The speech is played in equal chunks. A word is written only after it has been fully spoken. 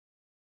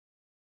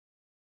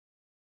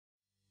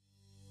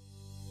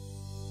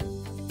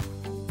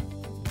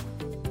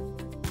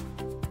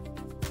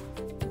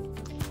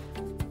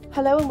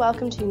Hello and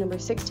welcome to number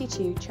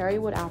 62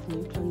 Cherrywood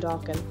Avenue,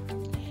 Clondalkin.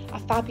 A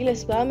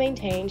fabulous,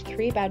 well-maintained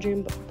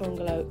 3-bedroom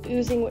bungalow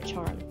oozing with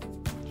charm.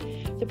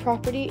 The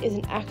property is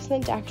in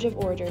excellent decorative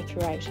order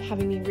throughout,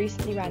 having been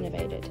recently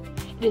renovated.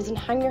 It is in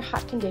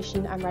hang-your-hat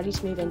condition and ready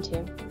to move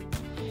into.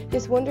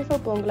 This wonderful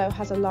bungalow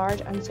has a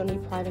large and sunny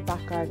private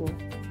back garden.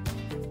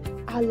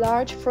 A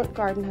large front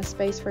garden has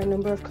space for a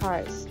number of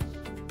cars.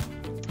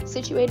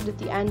 Situated at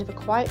the end of a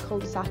quiet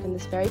cul-de-sac in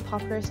this very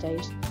popular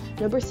estate,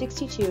 number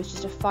 62 is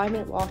just a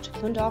 5-minute walk to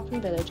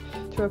Clondalkin village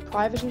through a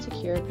private and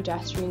secure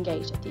pedestrian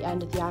gate at the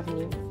end of the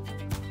avenue.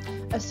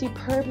 A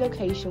superb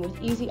location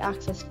with easy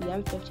access to the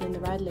M50 and the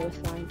Red Lewis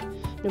line,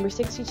 number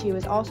 62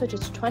 is also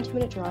just a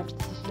 20-minute drive to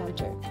the city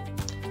centre.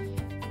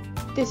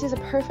 This is a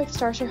perfect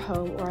starter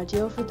home or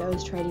ideal for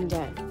those trading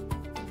down.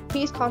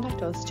 Please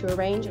contact us to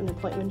arrange an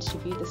appointment to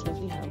view this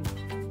lovely home.